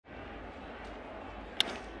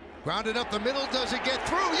Grounded up the middle, does it get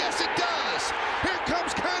through? Yes, it does! Here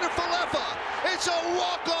comes Falefa. It's a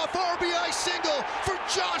walk-off RBI single for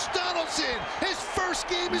Josh Donaldson. His first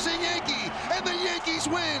game as a Yankee, and the Yankees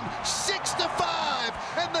win 6-5,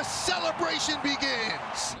 and the celebration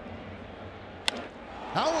begins.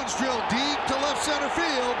 That one's drilled deep to left center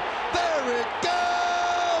field. There it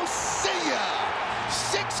goes! See ya!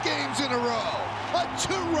 6 games in a row. A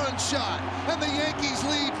 2-run shot, and the Yankees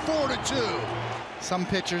lead 4-2. Some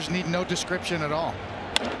pitchers need no description at all.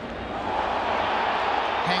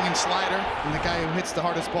 Hanging slider, and the guy who hits the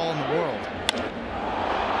hardest ball in the world.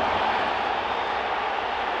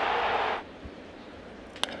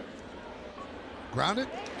 Grounded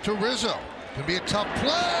to Rizzo. Can be a tough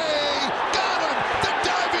play. Got him! The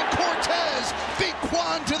diving Cortez beat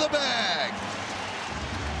Kwan to the bag.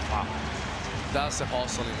 Wow. That's the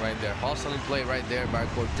hustling right there. Hustling play right there by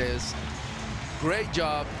Cortez. Great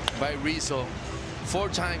job by Rizzo.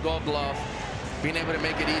 4-time Gold Glove. Being able to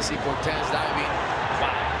make it easy. Cortez diving.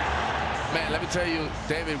 Wow. Man, let me tell you,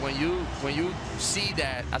 David, when you see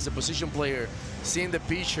that as a position player, seeing the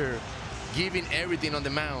pitcher giving everything on the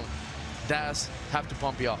mound, that's have to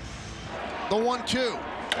pump you up. The 1-2. Line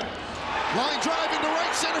drive into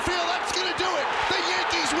right center field. That's going to do it. The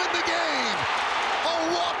Yankees win the game.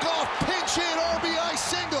 A walk-off pinch hit RBI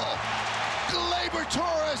single. Gleyber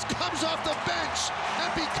Torres comes off the bench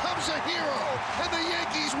and becomes a hero, and the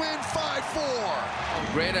Yankees win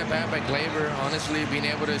 5-4. Great at bat by Gleyber, honestly, being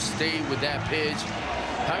able to stay with that pitch,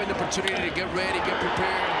 having the opportunity to get ready, get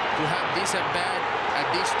prepared, to have this at bat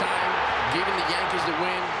at this time, giving the Yankees the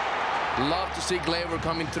win. Love to see Gleyber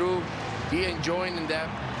coming through. He enjoying that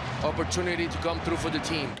opportunity to come through for the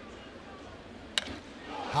team.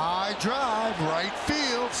 High drive, right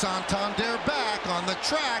field. Santander back on the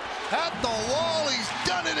track at the wall. He's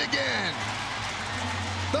done it again.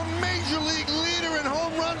 The major league leader in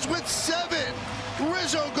home runs with 7.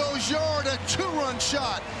 Rizzo goes yard, a 2-run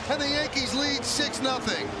shot, and the Yankees lead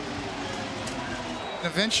 6-0.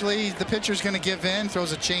 Eventually, the pitcher's going to give in,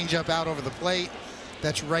 throws a changeup out over the plate.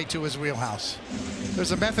 That's right to his wheelhouse.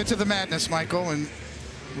 There's a method to the madness, Michael, and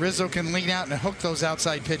Rizzo can lean out and hook those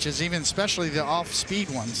outside pitches, even especially the off-speed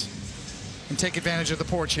ones, and take advantage of the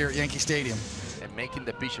porch here at Yankee Stadium. And making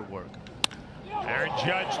the pitcher work. Aaron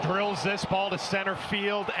Judge drills this ball to center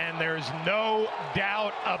field, and there's no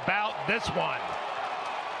doubt about this one.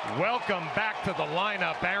 Welcome back to the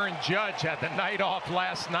lineup. Aaron Judge had the night off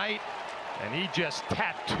last night, and he just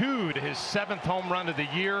tattooed his 7th home run of the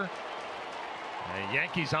year. The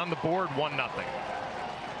Yankees on the board, 1-0.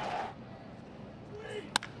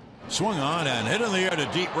 Swung on and hit in the air to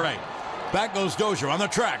deep right. Back goes Dozier on the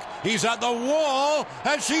track. He's at the wall,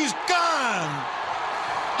 and she's gone.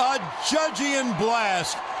 A Judgian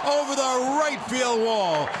blast over the right field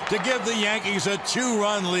wall to give the Yankees a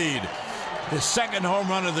 2-run lead. His 2nd home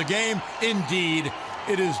run of the game. Indeed,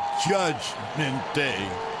 it is Judgment Day.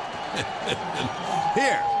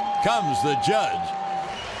 Here comes the Judge.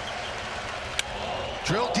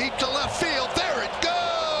 Drill deep to left field. There it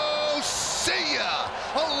goes. See ya.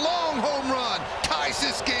 A long home run ties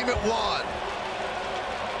this game at 1.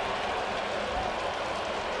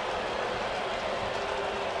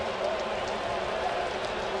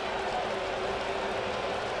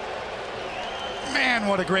 Man,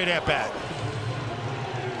 what a great at-bat.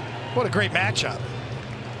 What a great matchup.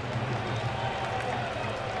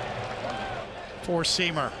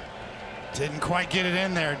 4-seamer. Didn't quite get it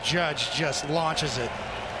in there. Judge just launches it.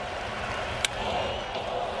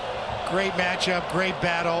 Great matchup, great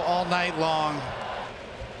battle all night long.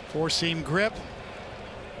 4-seam grip.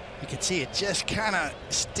 You can see it just kind of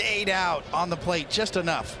stayed out on the plate just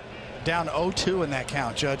enough. Down 0-2 in that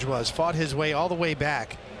count, Judge was. Fought his way all the way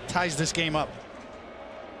back. Ties this game up.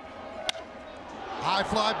 High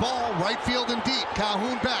fly ball, right field and deep.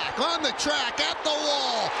 Calhoun back on the track at the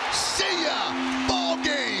wall. See ya! Ball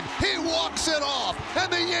game. He walks it off,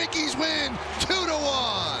 and the Yankees win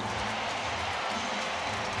 2-1.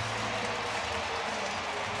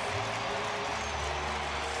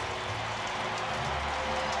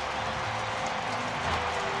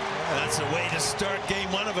 That's a way to start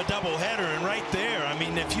game 1 of a doubleheader, and right there, I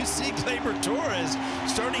mean, if you see Gleyber Torres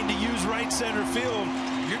starting to use right center field,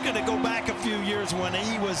 you're going to go back a few years when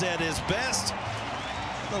he was at his best.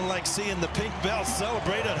 Like seeing the pink belt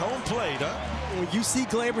celebrate at home plate, huh? When you see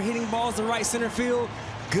Gleyber hitting balls to right center field,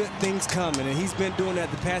 good things coming, and he's been doing that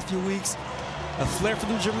the past few weeks. A flair for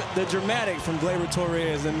the dramatic from Gleyber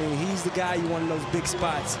Torres. I mean, he's the guy you want in those big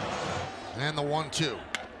spots. And the 1-2.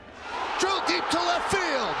 Drill deep to left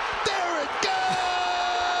field. There it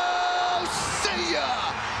goes. See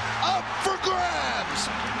ya. Up for grabs.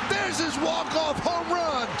 There's his walk-off home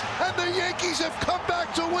run, and the Yankees have come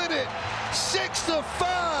back to win it. 6-5.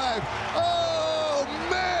 Oh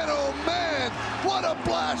man, what a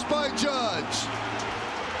blast by Judge.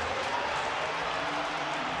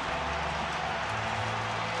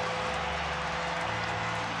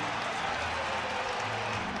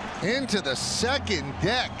 Into the second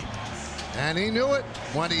deck, and he knew it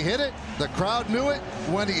when he hit it. The crowd knew it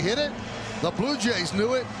when he hit it. The Blue Jays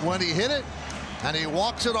knew it when he hit it, and he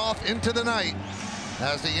walks it off into the night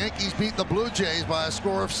as the Yankees beat the Blue Jays by a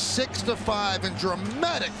score of 6-5 in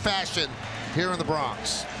dramatic fashion here in the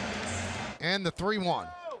Bronx. And the 3-1.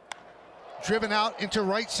 Driven out into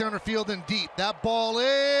right center field and deep. That ball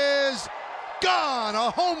is gone. A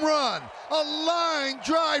home run. A line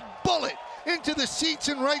drive bullet into the seats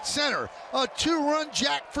in right center. A 2-run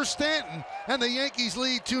jack for Stanton, and the Yankees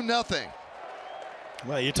lead 2-0.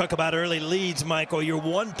 Well, you talk about early leads, Michael. You're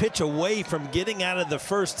one pitch away from getting out of the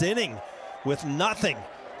first inning with nothing.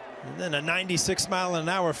 And then a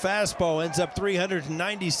 96-mile-an-hour fastball ends up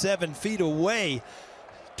 397 feet away.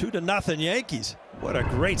 2-0 Yankees. What a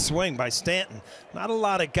great swing by Stanton. Not a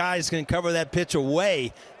lot of guys can cover that pitch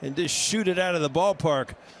away and just shoot it out of the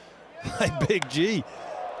ballpark by Big G.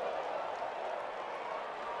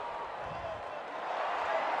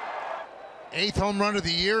 Eighth home run of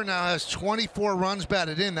the year, now has 24 runs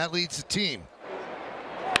batted in. That leads the team.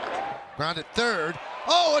 Ground at third.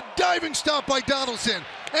 Oh, a diving stop by Donaldson,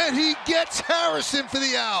 and he gets Harrison for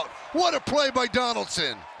the out. What a play by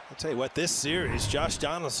Donaldson. I'll tell you what, this series, Josh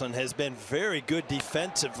Donaldson has been very good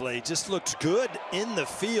defensively. Just looks good in the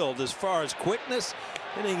field as far as quickness,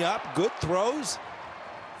 hitting up, good throws.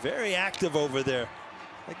 Very active over there,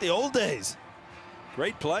 like the old days.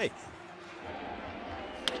 Great play.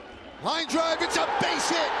 Line drive, it's a base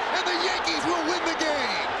hit, and the Yankees will win the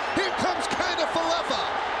game. Here comes Falefa.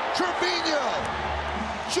 Trevino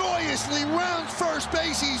joyously rounds first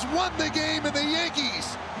base. He's won the game, and the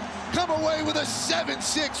Yankees come away with a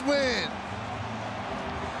 7-6 win.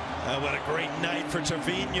 What a great night for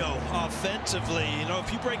Trevino offensively. You know,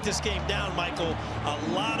 if you break this game down, Michael, a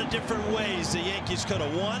lot of different ways the Yankees could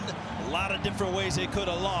have won, a lot of different ways they could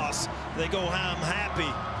have lost. They go home happy.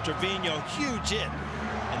 Trevino, huge hit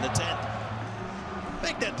in the 10th.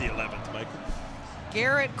 Make that the 11th, Michael.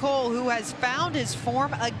 Garrett Cole, who has found his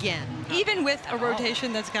form again. Even with a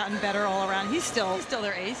rotation that's gotten better all around, he's still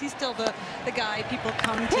their ace. He's still the guy people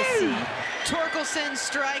come to see. Torkelson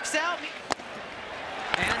strikes out.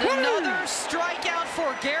 And another strikeout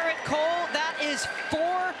for Garrett Cole. That is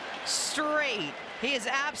 4 straight. He is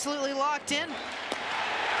absolutely locked in.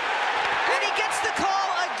 And he gets the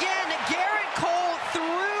call again. Garrett Cole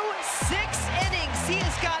through 6 innings. He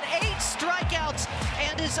has got 8 strikeouts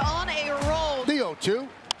and is on a roll. The 0-2.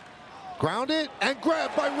 Grounded and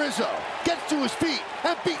grabbed by Rizzo. Gets to his feet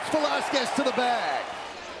and beats Velasquez to the bag.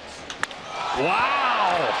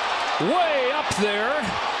 Wow. Way up there.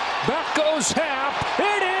 Back goes Happ.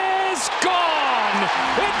 It is gone.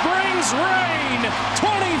 It brings rain.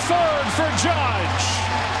 23rd for Judge.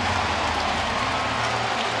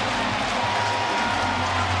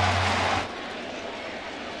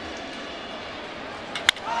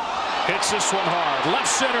 Hits this one hard. Left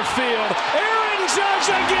center field. Aaron Judge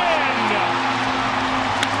again.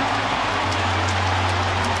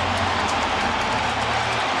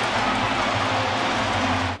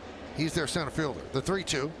 He's their center fielder. The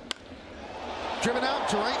 3-2. Driven out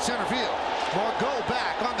to right center field. Margot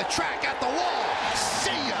back on the track at the wall. See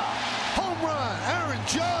ya. Home run. Aaron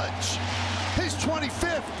Judge. His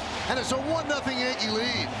 25th. And it's a 1-0 Yankee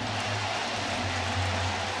lead.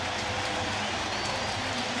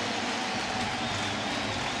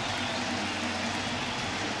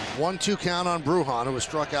 One-two count on Brujan, who was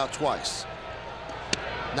struck out twice.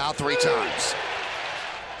 Now 3 times.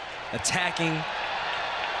 Attacking,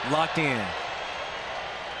 locked in.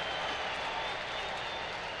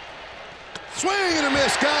 Swing and a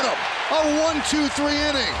miss, got him. A 1-2-3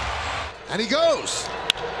 inning. And he goes.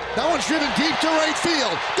 That one's driven deep to right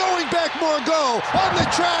field. Going back, Margot on the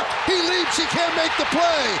track. He leaps, he can't make the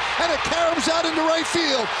play. And it caroms out into right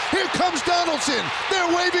field. Here comes Donaldson.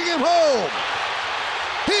 They're waving him home.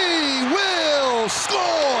 He will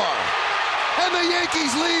score. And the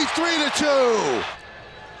Yankees lead 3-2.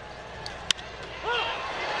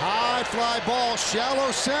 High fly ball,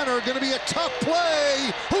 shallow center, going to be a tough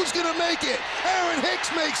play. Who's going to make it? Aaron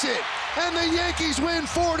Hicks makes it, and the Yankees win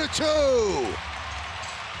 4-2.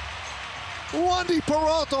 Wandy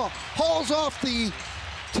Peralta hauls off the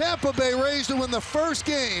Tampa Bay Rays to win the first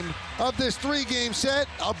game of this 3-game set.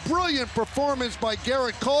 A brilliant performance by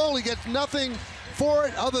Garrett Cole. He gets nothing for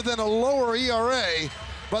it other than a lower ERA,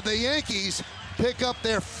 but the Yankees pick up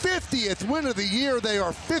their 50th win of the year. They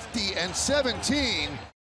are 50-17.